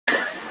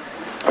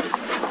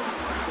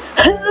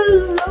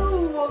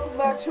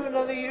back to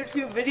another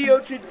YouTube video.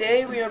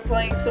 Today we are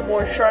playing some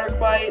more Shark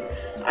Bite.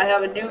 I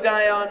have a new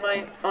guy on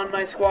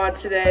my squad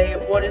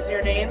today. What is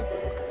your name?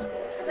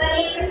 My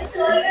name is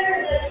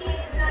Sawyer, but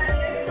he's not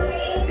here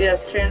today.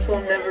 Yes, Chance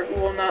will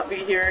not be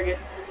here again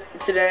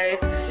today.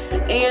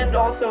 And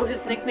also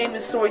his nickname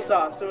is Soy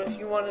Sauce. So if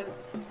you want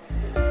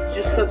to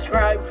just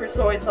subscribe for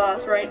Soy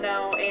Sauce right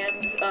now and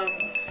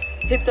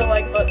hit the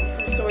like button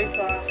for Soy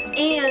Sauce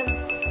and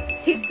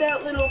hit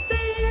that little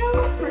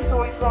bell for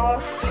Soy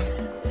Sauce.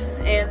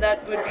 And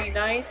that would be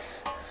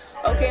nice.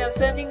 Okay, I'm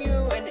sending you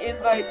an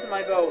invite to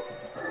my boat.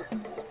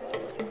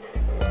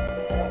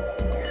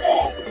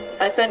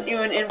 I sent you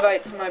an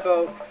invite to my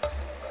boat.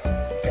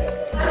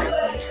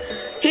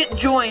 Hit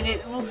join.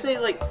 It will say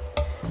like...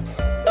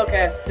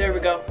 Okay, there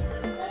we go.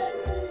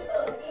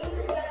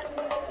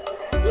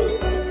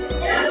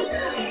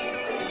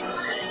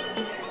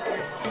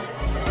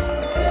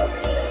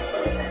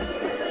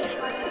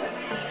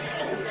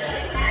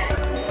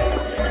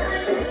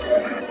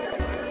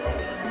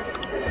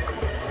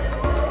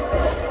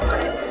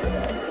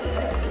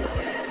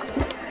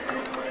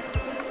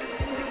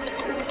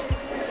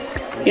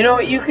 You know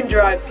what? You can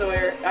drive,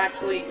 Sawyer.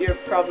 Actually, you're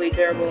probably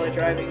terrible at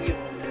driving.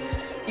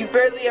 You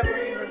barely ever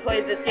even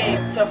played this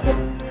game, so.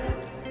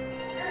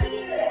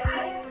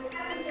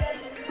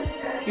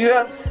 Do you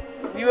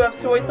have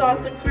soy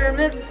sauce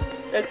experience?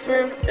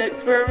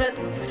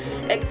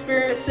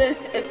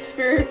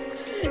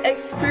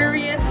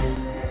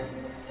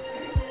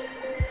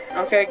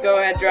 Okay, go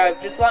ahead, drive.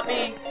 Just let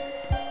me.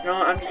 No,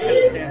 I'm just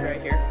gonna stand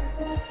right here.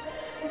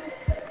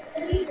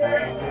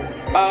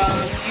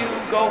 You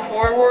go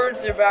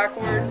forwards or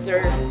backwards,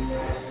 or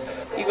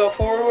you go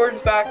forwards,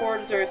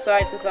 backwards, or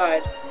side to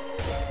side.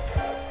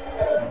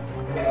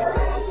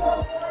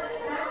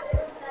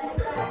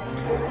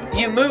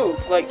 You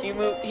move, like you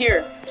move.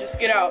 Here, just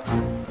get out.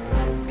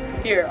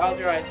 Here, I'll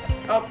drive.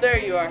 Oh, there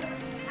you are.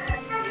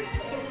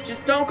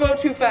 Just don't go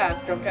too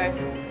fast, okay?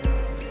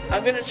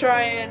 I'm gonna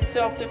try and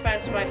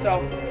self-defense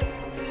myself.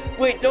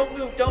 Wait, don't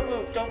move, don't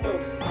move, don't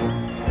move.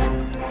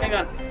 Hang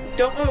on.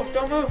 Don't move,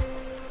 don't move.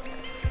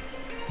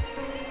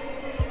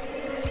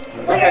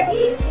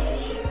 Okay.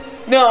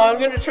 No, I'm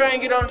gonna try and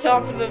get on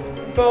top of the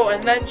boat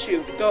and then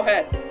shoot. Go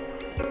ahead.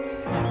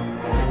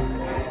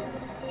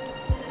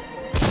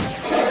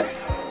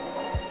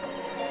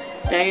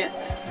 Dang it.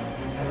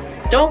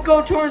 Don't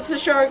go towards the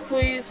shark,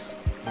 please.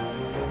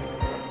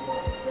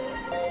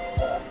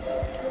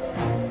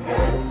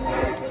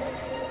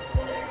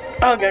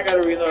 Oh, okay, I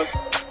gotta reload.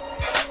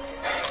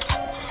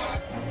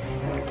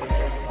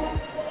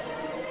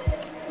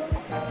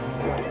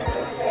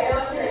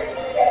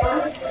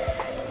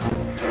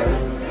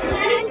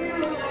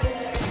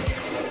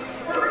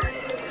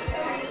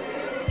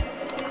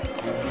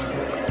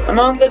 I'm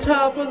on the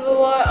top of the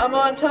line. I'm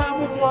on top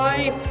of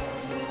life.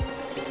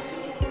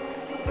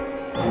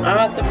 I'm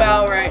at the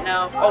bow right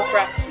now. Oh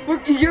crap!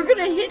 You're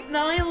gonna hit an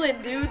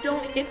island, dude.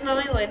 Don't hit an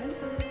island.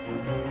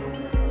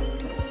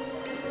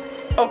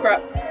 Oh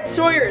crap!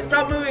 Sawyer,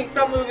 stop moving!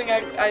 Stop moving!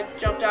 I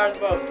jumped out of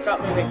the boat.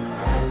 Stop moving.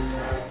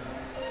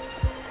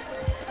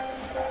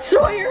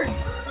 Sawyer!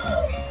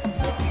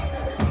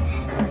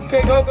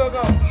 Okay, go, go,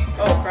 go!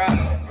 Oh crap!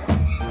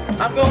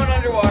 I'm going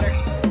underwater.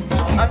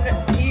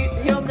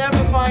 He'll never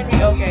find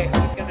me. Okay,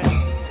 he's gonna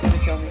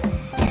kill me.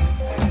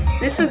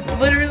 This is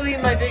literally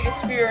my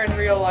biggest fear in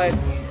real life.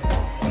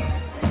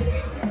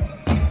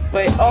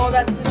 Wait, oh,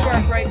 that's the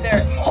shark right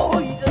there. Oh,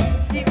 he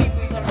doesn't see me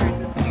for some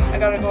reason. I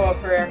gotta go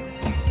up for air.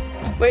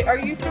 Wait, are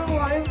you still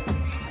alive?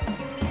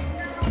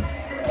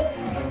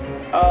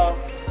 Oh,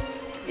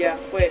 yeah,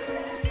 wait.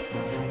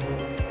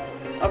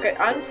 Okay,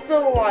 I'm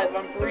still alive.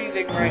 I'm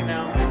breathing right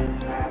now.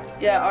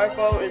 Yeah, our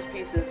boat is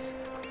pieces.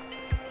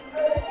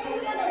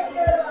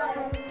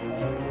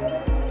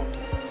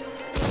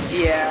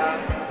 Yeah.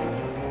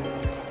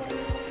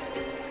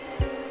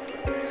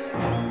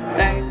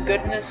 Thank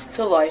goodness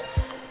to life.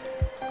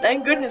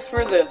 Thank goodness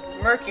for the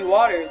murky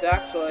waters,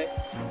 actually.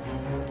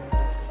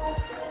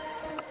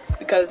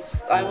 Because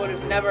I would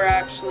have never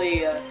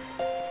actually,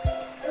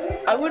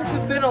 I wouldn't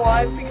have been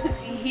alive because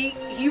he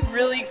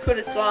really could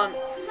have saw me.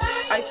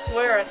 I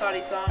swear I thought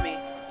he saw me.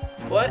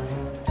 What?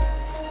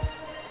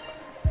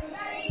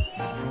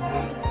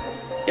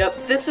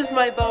 Yep, this is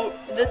my boat.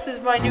 This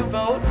is my new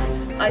boat.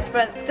 I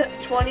spent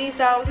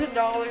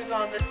 $20,000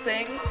 on this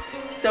thing,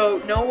 so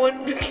no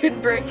one can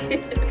break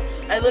it.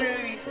 I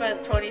literally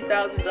spent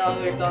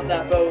 $20,000 on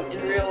that boat.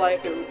 In real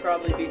life, it would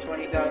probably be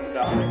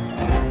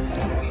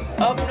 $20,000.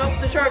 Oh, nope,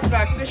 the shark's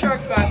back. The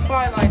shark's back.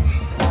 Fine life.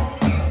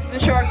 The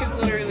shark is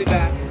literally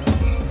back.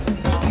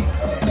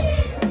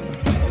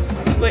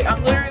 Wait,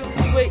 I'm literally...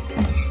 Wait.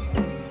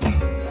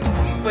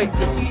 Wait,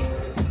 is he...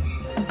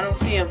 I don't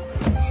see him.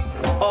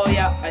 Oh,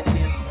 yeah, I see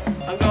him.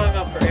 I'm going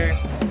up for air.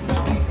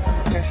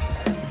 Okay.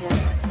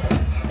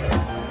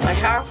 I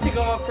have to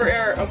go up for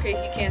air. Okay,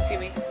 he can't see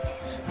me.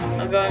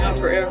 I'm going up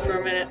for air for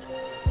a minute.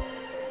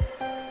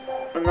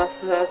 Unless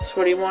that's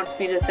what he wants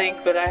me to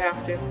think, but I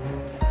have to.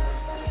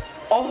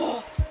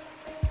 Oh!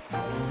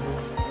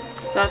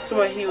 That's the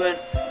way he went.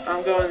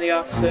 I'm going the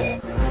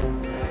opposite.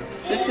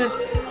 This is...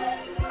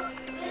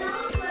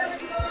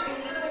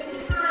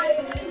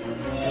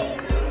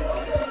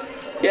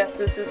 Yes,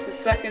 this is the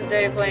second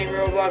day playing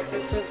Roblox.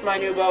 This is my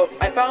new boat.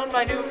 I found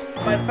my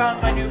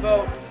new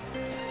boat.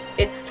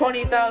 It's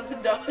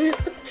 $20,000.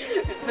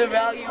 The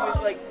value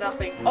is like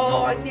nothing.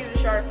 Oh, I see the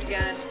shark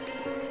again.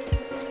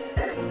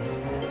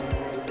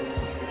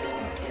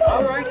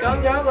 Alright,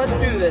 guns out, let's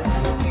do this.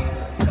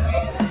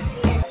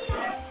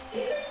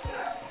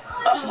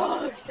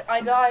 Oh,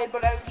 I died,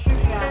 but I was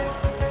shooting at him.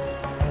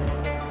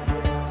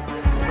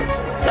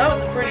 That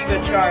was a pretty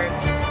good charge.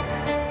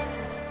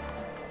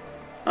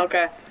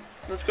 Okay,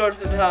 let's go to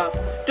the top.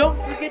 Don't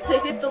forget to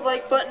hit the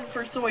like button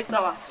for soy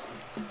sauce.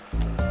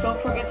 Don't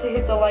forget to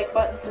hit the like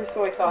button for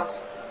soy sauce.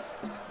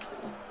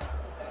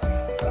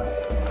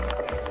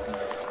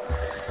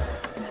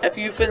 If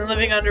you've been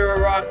living under a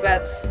rock,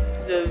 that's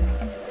the...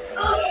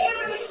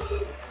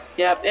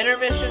 Yep,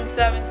 intermission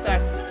 7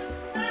 seconds.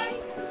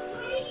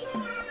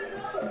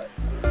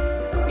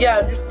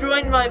 Yeah, just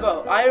join my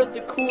boat. I have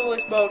the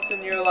coolest boats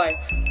in your life.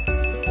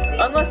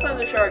 Unless I'm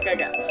the shark, I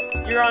guess.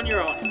 You're on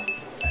your own.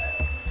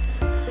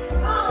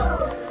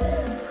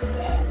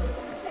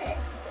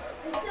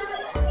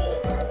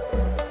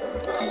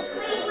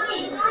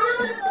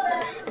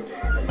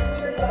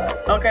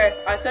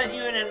 Okay, I sent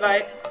you an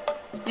invite.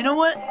 You know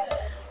what?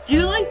 Do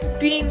you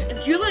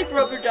like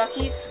rubber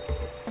duckies?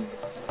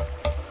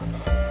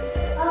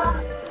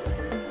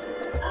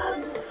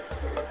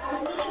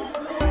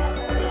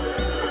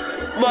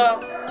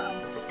 Well,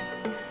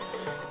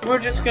 we're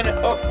just gonna,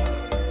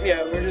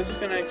 we're just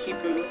gonna keep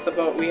it with the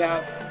boat we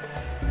have.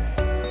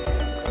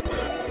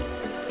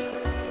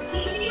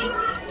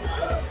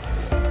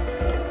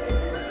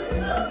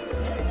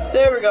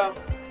 There we go.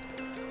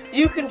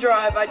 You can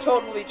drive, I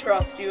totally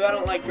trust you, I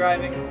don't like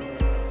driving.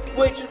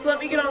 Wait, just let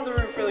me get on the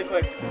roof really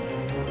quick.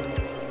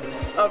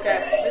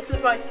 Okay, this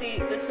is my seat,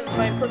 this is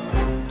my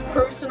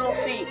personal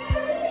seat.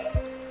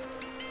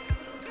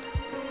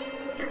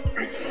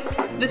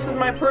 This is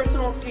my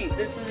personal seat.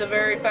 This is a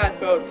very fast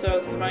boat, so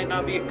this might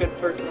not be a good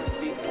personal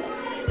seat.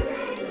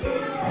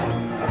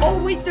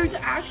 Oh wait, there's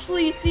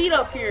actually a seat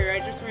up here, I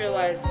just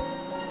realized.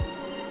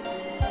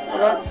 Well,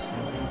 that's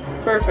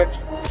perfect.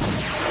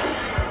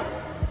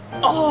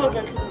 Oh, I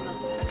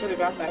could have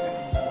got that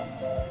guy.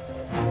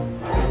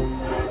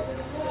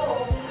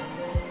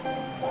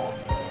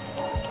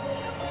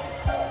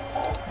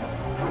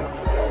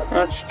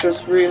 Let's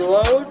just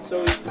reload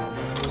so we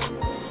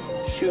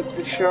can shoot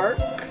the shark.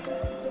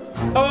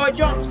 Oh, I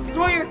jumped!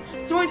 Sawyer!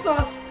 Soy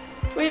sauce!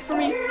 Wait for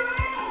me!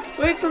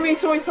 Wait for me,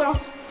 soy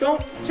sauce!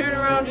 Don't turn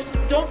around, just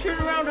don't turn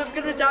around, I'm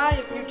gonna die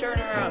if you turn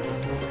around.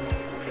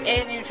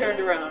 And you turned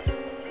around.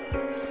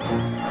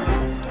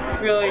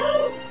 Really?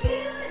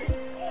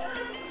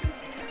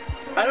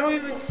 I don't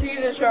even see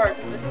the shark.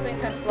 If this thing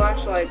had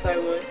flashlights, I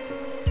would.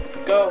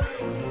 Go.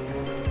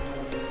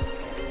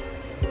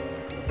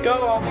 Go,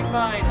 I'll be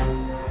fine.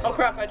 Oh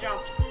crap, I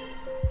jumped.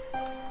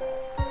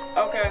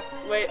 Okay,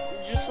 wait,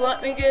 just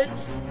let me get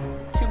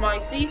to my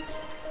seat.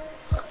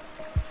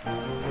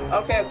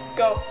 Okay,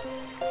 go.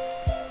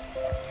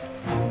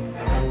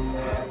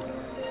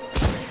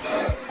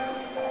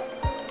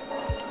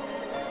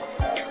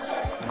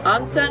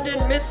 I'm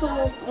sending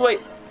missiles.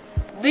 Wait,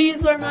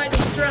 these are my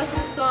distress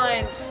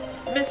signs.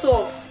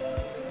 Missiles.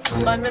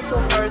 My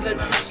missiles are the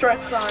distress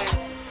signs.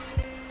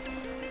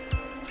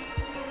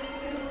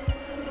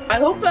 I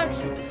hope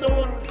actually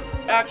someone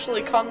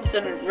actually comes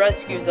and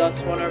rescues us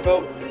when our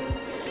boat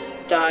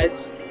dies.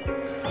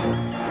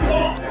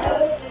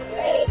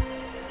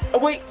 Oh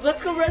wait,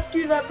 let's go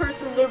rescue that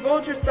person. Their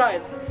boat just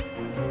died.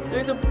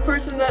 There's a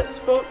person that's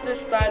boat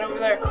just died over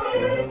there.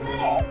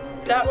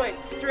 That way,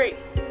 straight.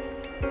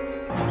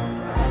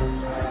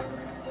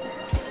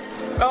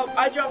 Oh,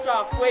 I jumped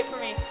off. Wait for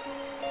me.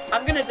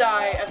 I'm gonna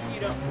die if you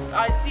don't.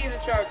 I see the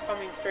shark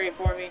coming straight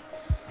for me.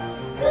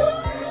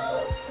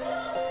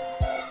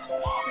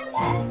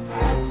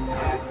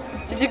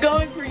 Is it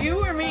going for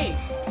you or me?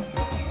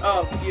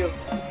 Oh, you.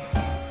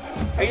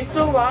 Are you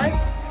still alive?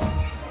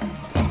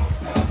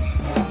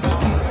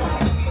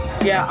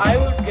 Yeah, I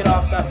would get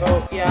off that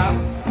boat, yeah.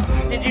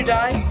 Did you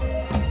die?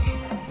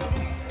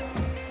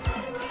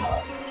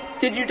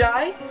 Did you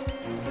die?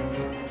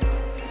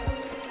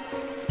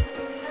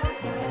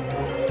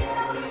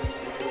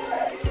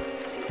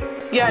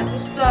 Yeah,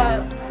 just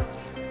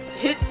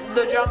hit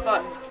the jump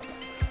button.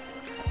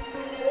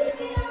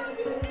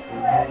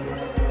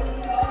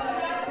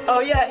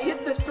 Oh yeah,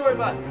 hit the store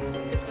button.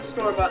 Hit the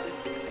store button.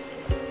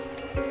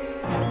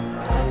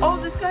 Oh,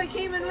 this guy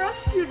came and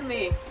rescued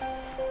me.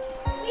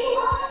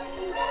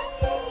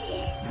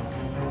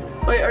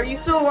 Wait, are you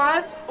still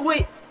alive?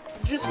 Wait,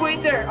 just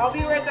wait there. I'll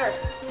be right there.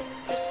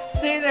 Just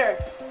stay there.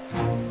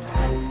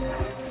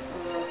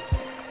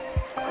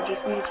 I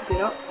just need to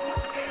get up.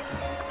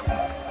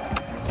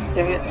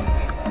 Dang it.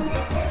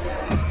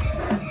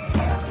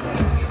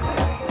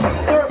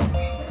 Sir,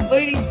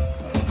 lady.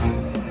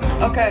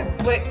 Okay,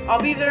 wait,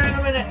 I'll be there in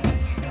a minute.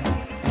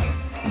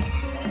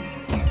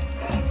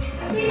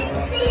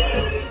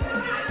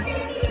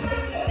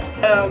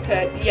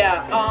 Okay,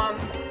 yeah,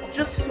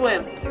 just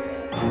swim.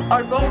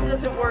 Our boat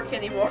doesn't work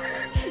anymore.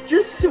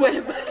 Just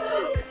swim.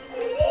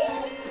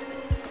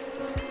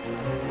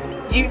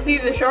 Do you see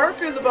the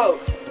shark or the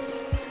boat?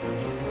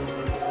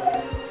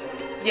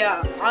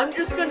 Yeah, I'm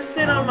just gonna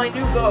sit on my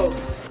new boat.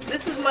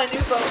 This is my new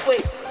boat.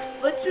 Wait,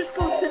 let's just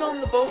go sit on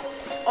the boat,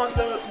 on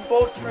the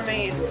boat's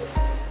remains.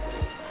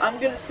 I'm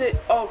gonna sit.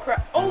 Oh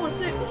crap! Oh, a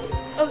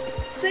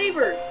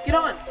saber. Get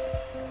on.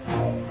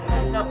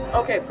 No.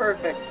 Okay,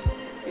 perfect.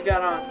 You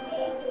got on.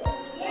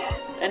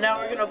 And now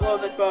we're gonna blow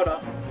this boat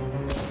up.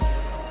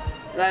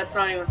 That's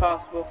not even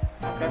possible.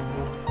 Okay.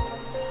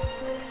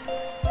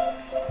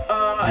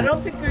 I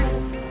don't think there's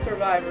a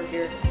survivor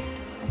here.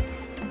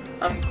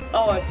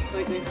 Oh, I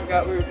completely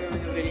forgot we were doing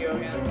a video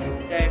again.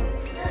 Okay.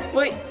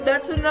 Wait,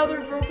 that's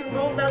another broken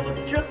boat that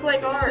looks just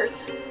like ours.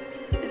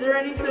 Is there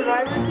any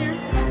survivors here?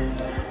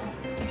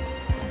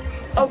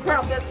 Oh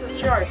crap, that's the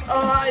shark.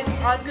 Oh,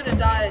 I'm gonna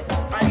die.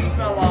 I just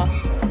fell off.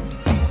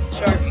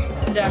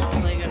 Shark's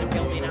definitely gonna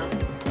kill me now.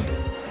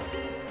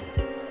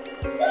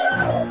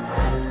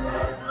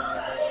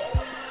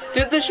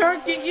 Did the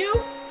shark get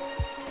you?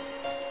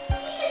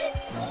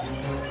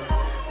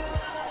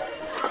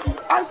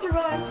 I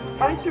survived.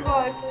 I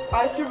survived.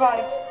 I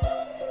survived.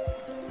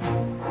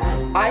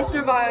 I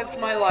survived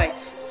my life.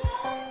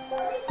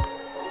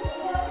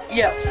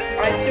 Yes,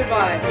 I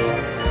survived.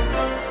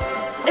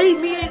 Hey,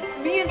 me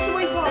and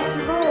Soy Sauce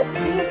survived.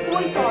 Me and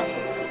Soy Sauce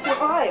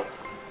survived.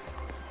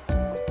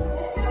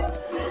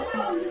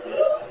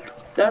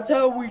 That's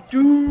how we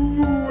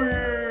do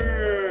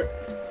it.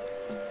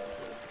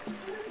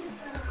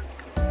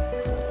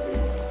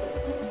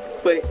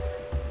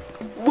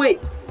 Wait.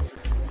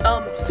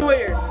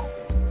 Sawyer,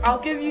 I'll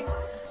give you,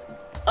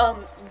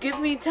 give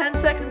me 10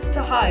 seconds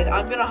to hide.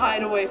 I'm gonna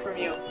hide away from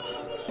you.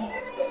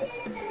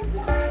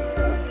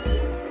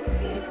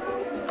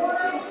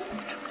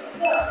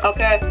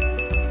 Okay.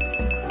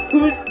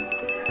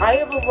 I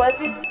have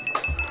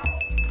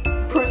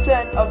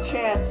 11% of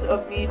chance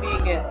of me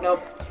being it.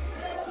 Nope.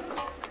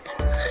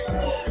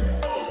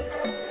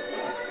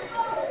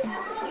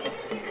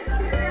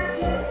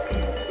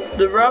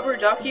 The rubber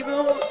ducky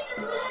boat?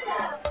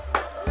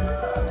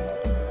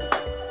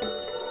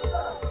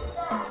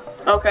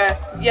 Okay,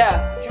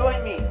 yeah,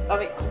 join me.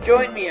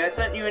 Join me. I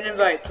sent you an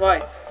invite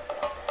twice.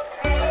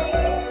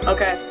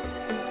 Okay.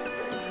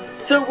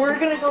 So we're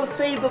gonna go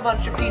save a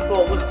bunch of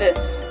people with this.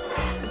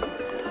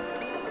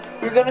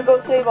 We're gonna go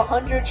save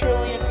 100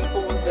 trillion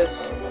people with this.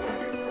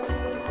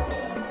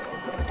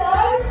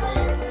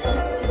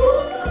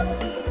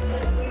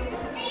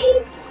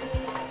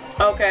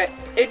 Okay,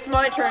 it's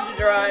my turn to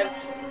drive.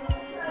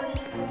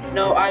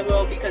 No, I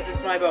will because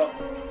it's my boat.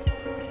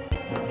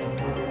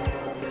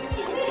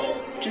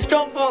 Just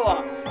don't fall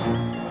off.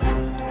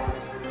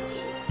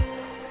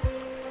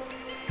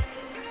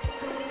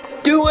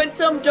 Doing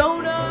some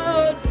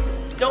donuts!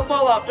 Don't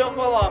fall off,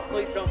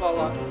 please don't fall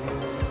off.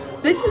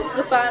 This is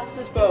the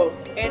fastest boat,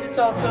 and it's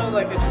also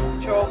like a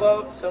patrol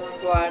boat, so I'm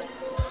glad.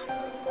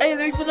 Hey,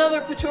 there's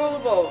another patrol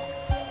boat.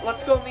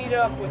 Let's go meet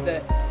up with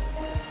it.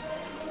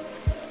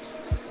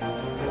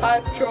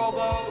 Hi, patrol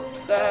boat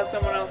that has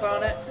someone else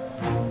on it.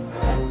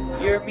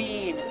 You're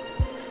mean.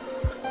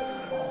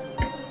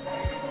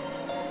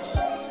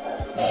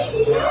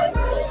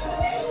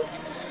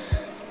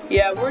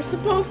 Yeah, we're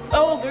supposed.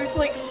 Oh, there's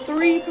like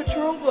 3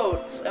 patrol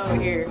boats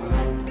out here.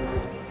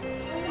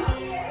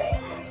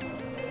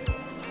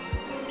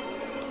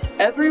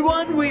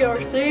 Everyone, we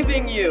are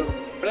saving you.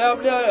 Blah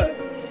blah.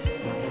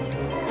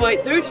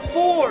 Wait, there's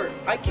 4.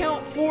 I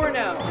count 4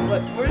 now.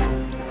 But where's?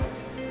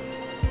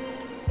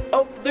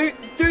 Oh,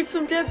 there's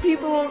some dead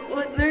people.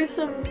 There's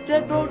some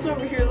dead boats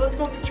over here. Let's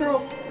go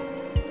patrol.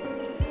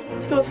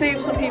 Let's go save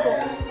some people.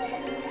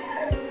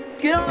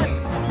 Get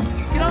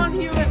on,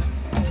 humans.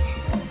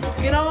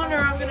 Get on, or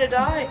I'm gonna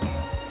die.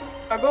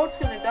 Our boat's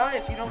gonna die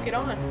if you don't get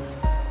on.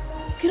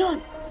 Get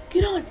on.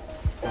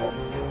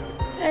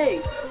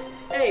 Hey,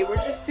 we're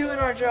just doing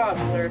our job,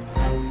 sir.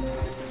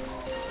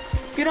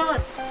 Get on.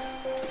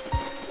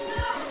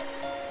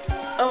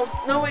 Oh,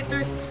 no, wait,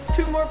 there's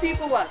 2 more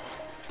people left.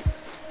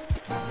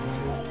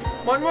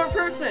 1 more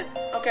person.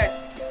 Okay.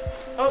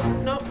 Oh,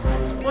 no,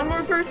 1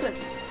 more person.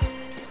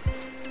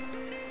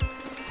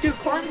 Dude,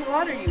 climb the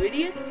ladder, you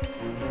idiot.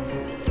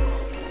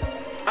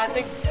 I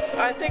think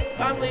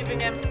I'm leaving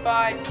him.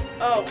 Bye.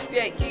 Oh,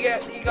 yeah, he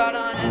got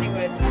on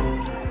anyways.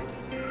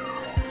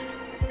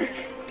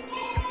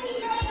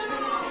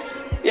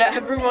 Yeah,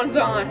 everyone's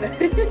on.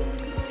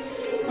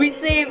 We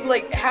saved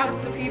like half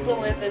the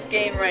people in this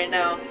game right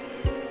now.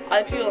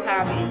 I feel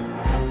happy.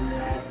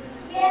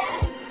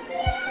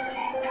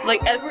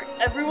 Like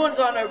everyone's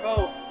on our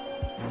boat.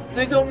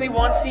 There's only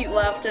 1 seat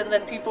left, and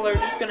then people are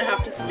just gonna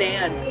have to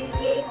stand.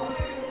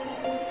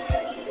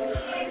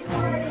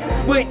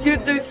 Wait,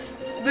 dude,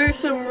 there's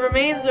some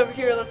remains over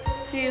here. Let's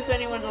see if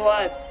anyone's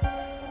alive.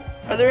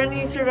 Are there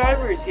any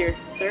survivors here,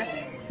 sir?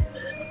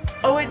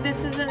 Oh wait, this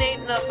is an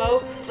 8-nut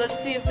boat.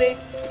 Let's see if they...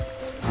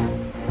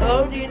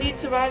 Hello, do you need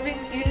surviving?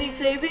 Do you need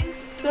saving,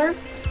 sir?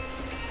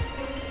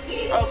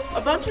 Oh,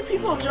 a bunch of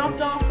people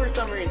jumped off for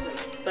some reason.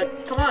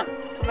 But come on,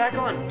 come back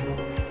on.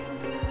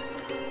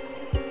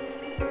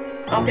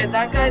 Okay,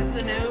 that guy's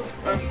the noob.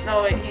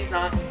 No, wait, he's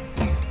not.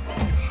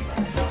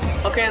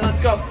 Okay,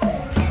 let's go.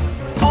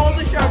 Oh,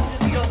 the shark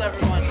just killed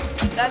everyone.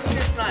 That's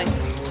just nice.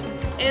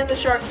 And the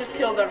shark just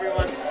killed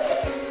everyone.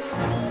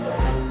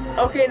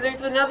 Okay,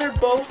 there's another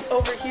boat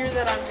over here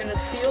that I'm gonna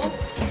steal.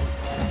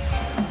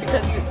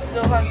 Because it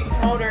still has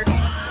a motor.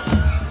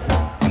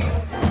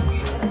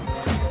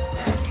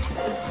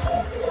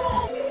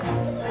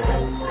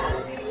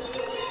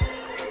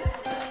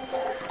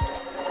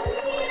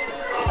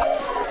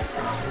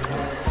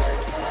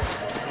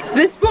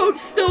 This boat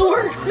still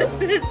works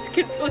and it's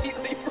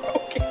completely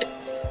broken.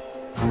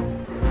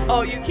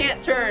 Oh, you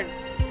can't turn.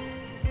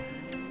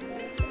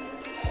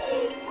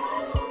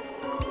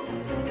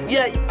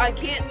 Yeah, I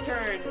can't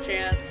turn,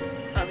 Chance.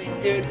 I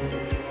mean, dude.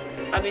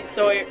 I mean,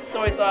 soy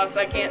sauce,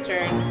 I can't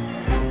turn.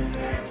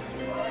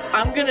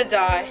 I'm gonna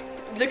die.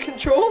 The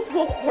controls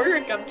won't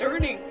work, I'm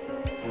turning.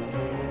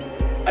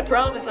 I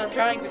promise I'm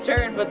trying to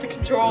turn, but the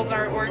controls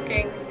aren't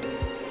working.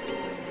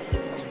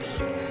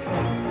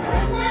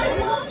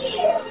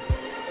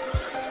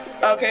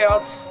 Okay, I'll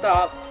just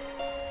stop.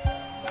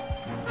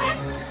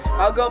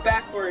 I'll go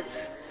backwards.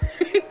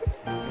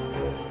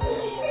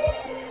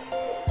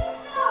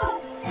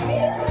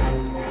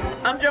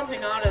 I'm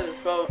jumping out of this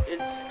boat.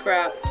 It's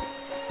crap.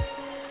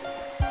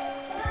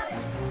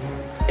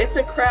 It's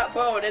a crap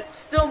boat. It's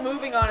still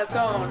moving on its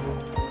own.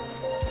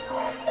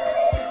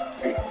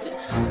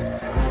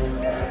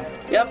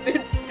 Yep,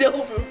 it's still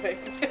moving.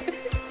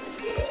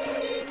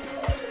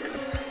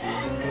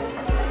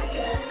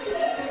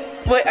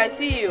 Wait, I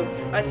see you.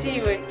 I see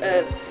you,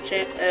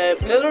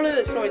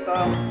 literally soy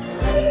sauce.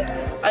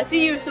 I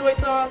see you, soy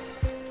sauce.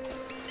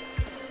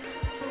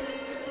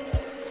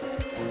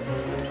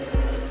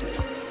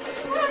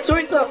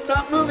 Soy sauce,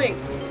 stop moving.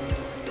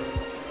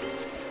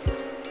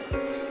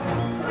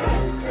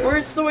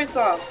 Where's soy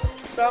sauce?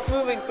 Stop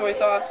moving, soy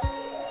sauce.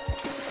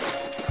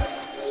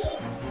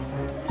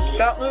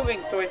 Stop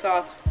moving, soy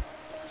sauce.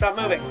 Stop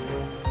moving.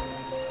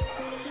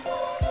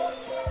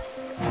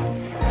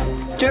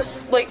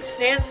 Just like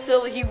stand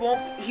still. He won't.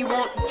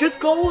 Just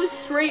go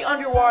straight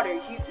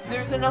underwater.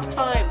 There's enough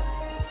time.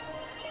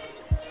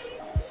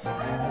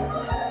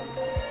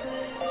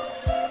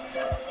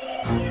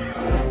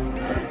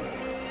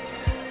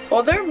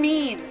 Oh, they're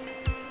mean.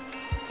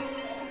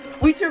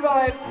 We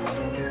survived.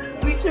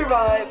 We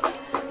survived.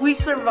 We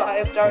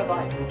survived our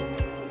life.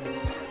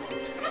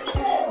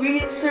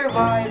 We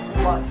survived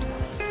life.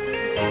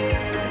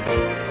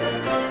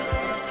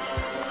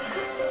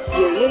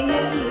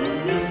 Yeah.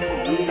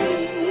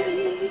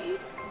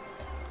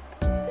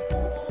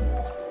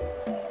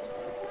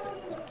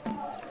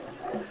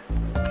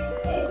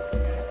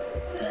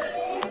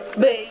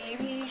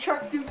 Baby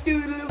shark doo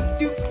doo doo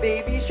doo,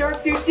 baby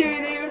shark doo doo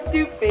doo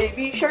doo,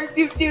 baby shark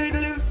doo doo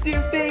doo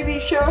doo, baby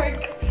shark.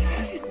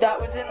 That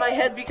was in my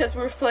head because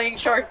we're playing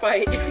Shark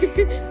Bite.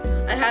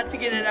 I had to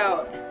get it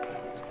out.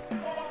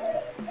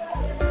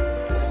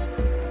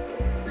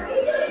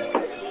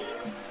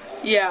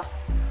 Yeah.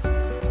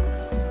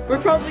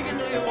 We're probably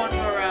gonna do one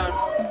more round.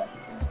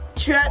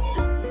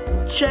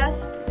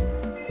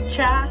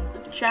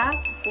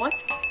 What?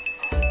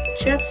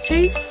 Chest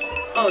chase?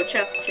 Oh,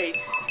 chest chase.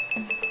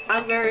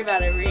 I'm very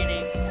bad at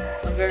reading.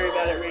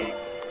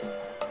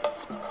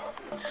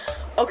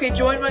 Okay,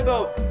 join my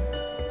boat.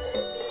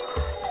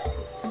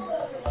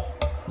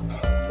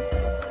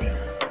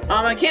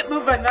 I can't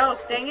move my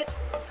mouse, dang it.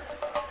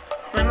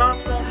 My mouse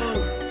won't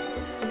move.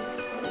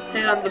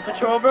 Hang on, the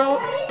patrol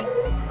boat?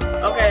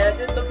 Okay, I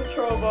did the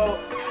patrol boat.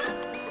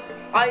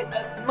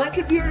 My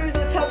computer is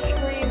a touch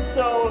screen,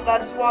 so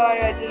that's why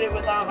I did it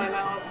without my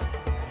mouse.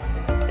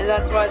 And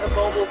that's why the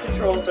mobile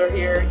controls are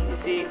here, you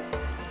see.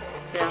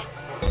 Yeah.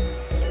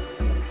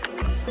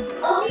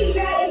 I'll be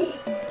ready.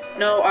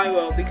 No, I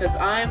will, because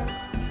I'm...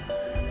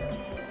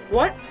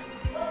 What?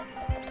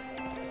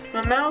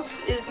 My mouse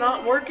is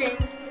not working.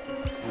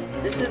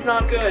 This is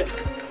not good.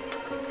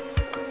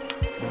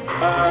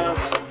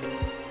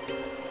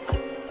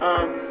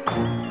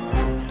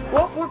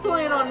 Well, we're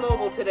playing on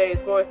mobile today,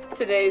 boys.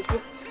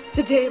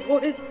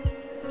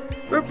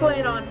 We're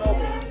playing on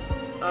mobile.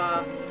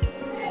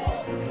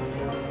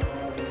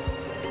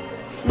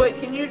 Wait,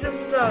 can you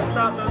just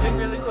stop moving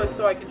really quick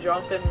so I can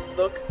jump and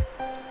look?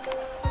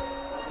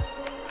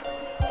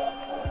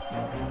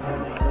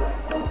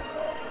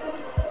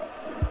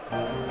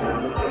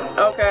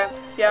 Okay,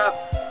 yeah,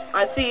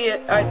 I see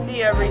it. I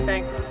see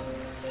everything.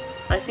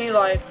 I see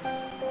life.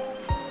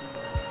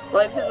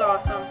 Life is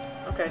awesome.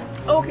 Okay.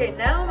 Okay,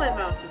 now my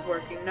mouse is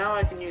working. Now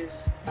I can use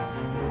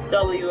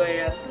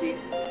WASD.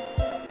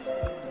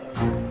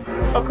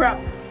 Oh crap.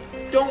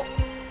 Don't.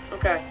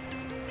 Okay.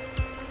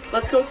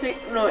 Let's go see.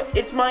 No,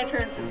 it's my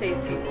turn to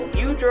save people.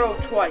 You drove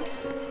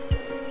twice.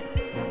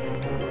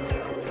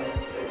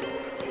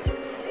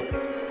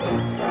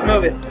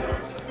 Move it.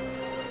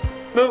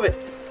 Move it.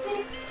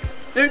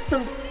 There's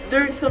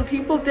some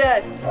people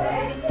dead.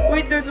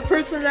 Wait, there's a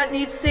person that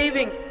needs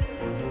saving.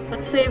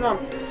 Let's save them.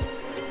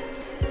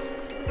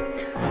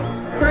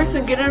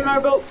 person, get in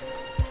our boat.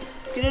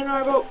 Get in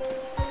our boat.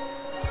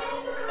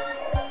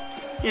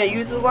 Yeah,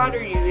 use the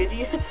ladder, you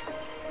idiots.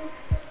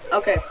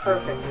 Okay,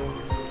 perfect.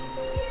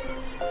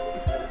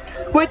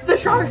 Wait, the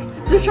shark!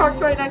 The shark's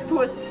right next to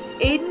us.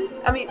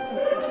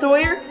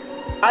 Sawyer,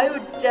 I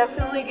would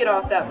definitely get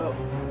off that boat.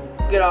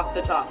 Get off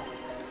the top.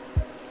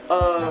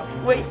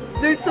 Wait,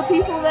 there's some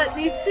people that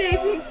need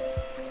saving.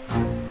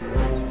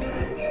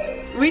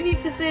 We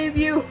need to save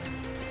you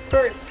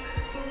first.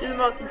 You're the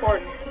most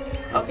important.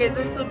 Okay,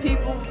 there's some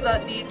people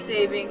that need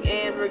saving,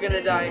 and we're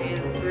gonna die in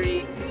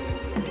 3,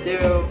 2,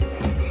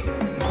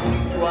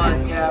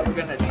 1. Yeah, we're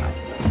gonna die.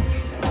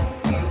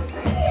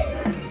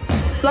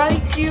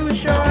 Psych you,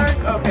 shark!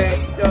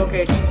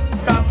 Okay,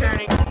 stop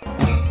turning.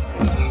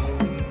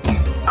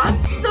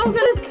 I'm still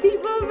gonna keep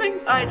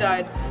moving! I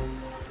died.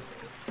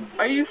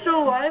 Are you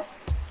still alive?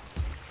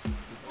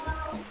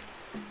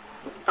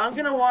 I'm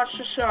gonna watch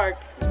the shark.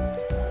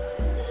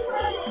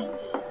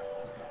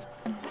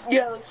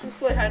 Yeah, let's just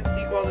play hide and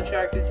seek while the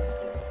shark is...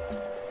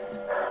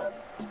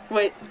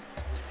 Wait.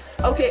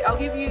 Okay, I'll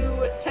give you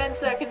 10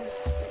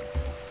 seconds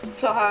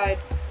to hide.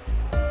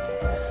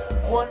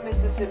 1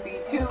 Mississippi,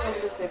 2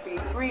 Mississippi,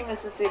 3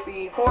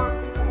 Mississippi, 4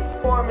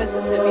 Mississippi, 7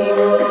 Mississippi,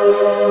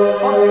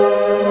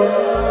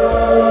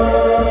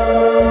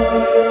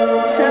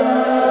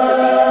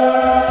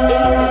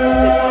 8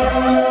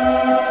 Mississippi,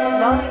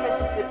 9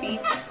 Mississippi,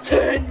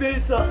 10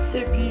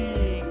 Mississippi.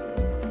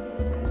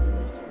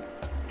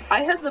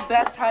 I had the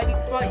best hiding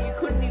spot. You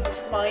couldn't even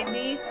find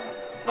me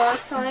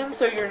last time,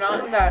 so you're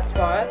not in that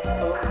spot.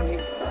 Okay.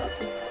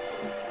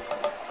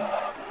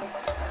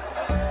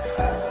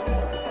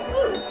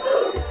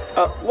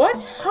 What?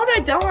 How'd I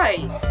die?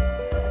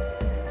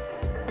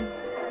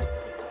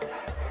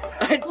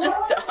 I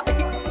just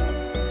died.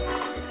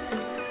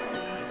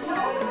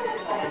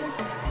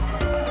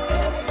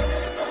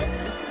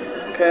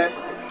 Okay.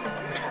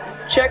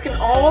 Checking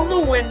all the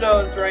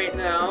windows right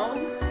now.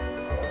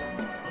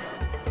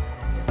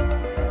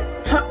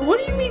 What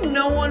do you mean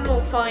no one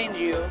will find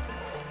you?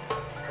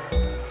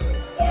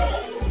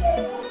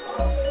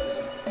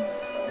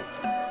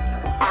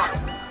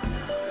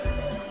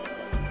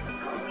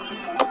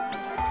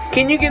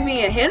 Can you give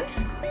me a hint?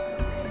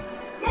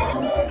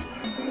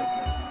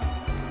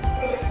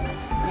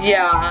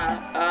 Yeah,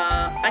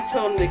 I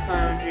totally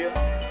found you.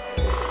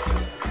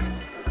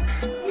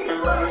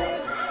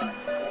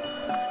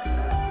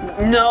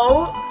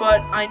 No,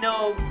 but I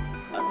know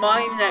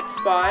my next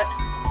spot.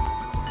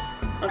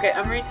 Okay,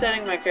 I'm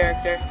resetting my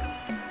character.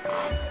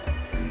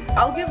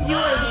 I'll give you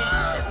a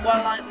hint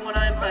when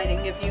I'm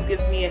hiding if you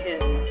give me a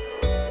hint.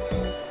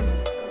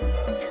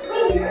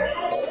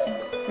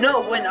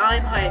 No, when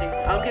I'm hiding.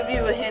 I'll give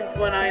you a hint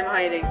when I'm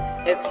hiding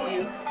if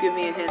you give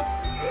me a hint.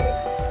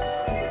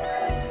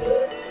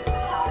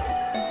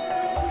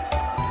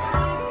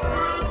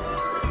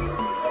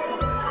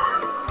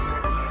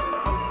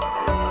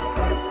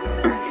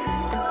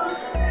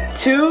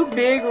 Two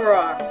big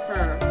rocks,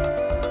 huh?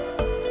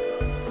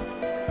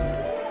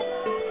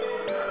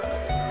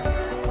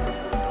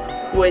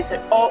 Wait a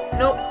sec. Oh,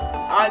 nope.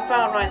 I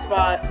found my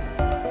spot.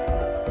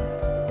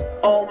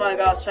 Oh my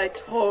gosh, I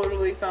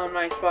totally found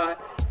my spot.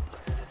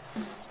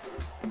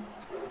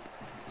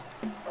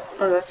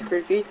 Oh, that's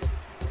creepy.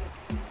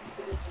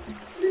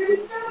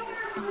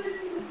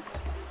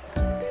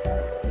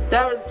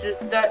 That was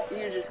just,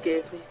 you just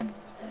gave me.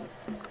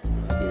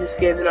 You just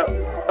gave it up.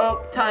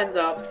 Oh, time's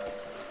up.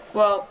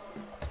 Well,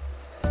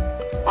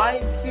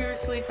 I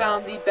seriously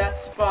found the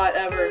best spot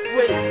ever.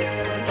 Wait,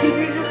 can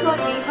you just let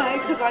me hide?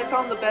 Because I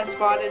found the best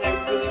spot and I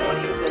really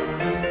want to use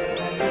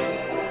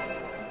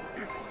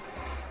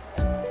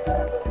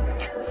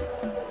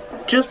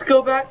it. Just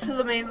go back to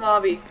the main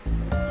lobby.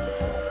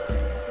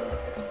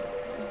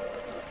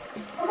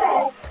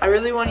 I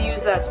really want to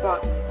use that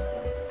spot.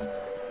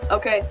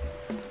 Okay.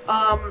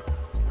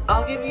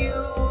 I'll give you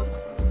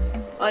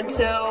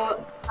until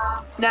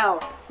now.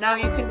 Now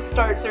you can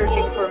start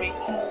searching for me.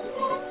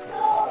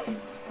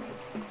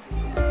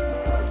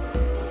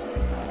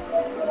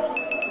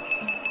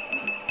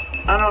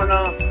 I don't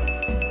know.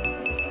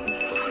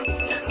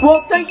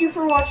 Well, thank you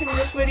for watching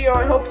this video.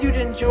 I hope you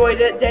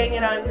enjoyed it. Dang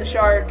it, I'm the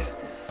shark.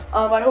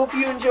 I hope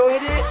you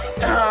enjoyed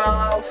it.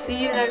 I'll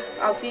see you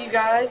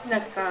guys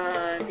next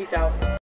time. Peace out.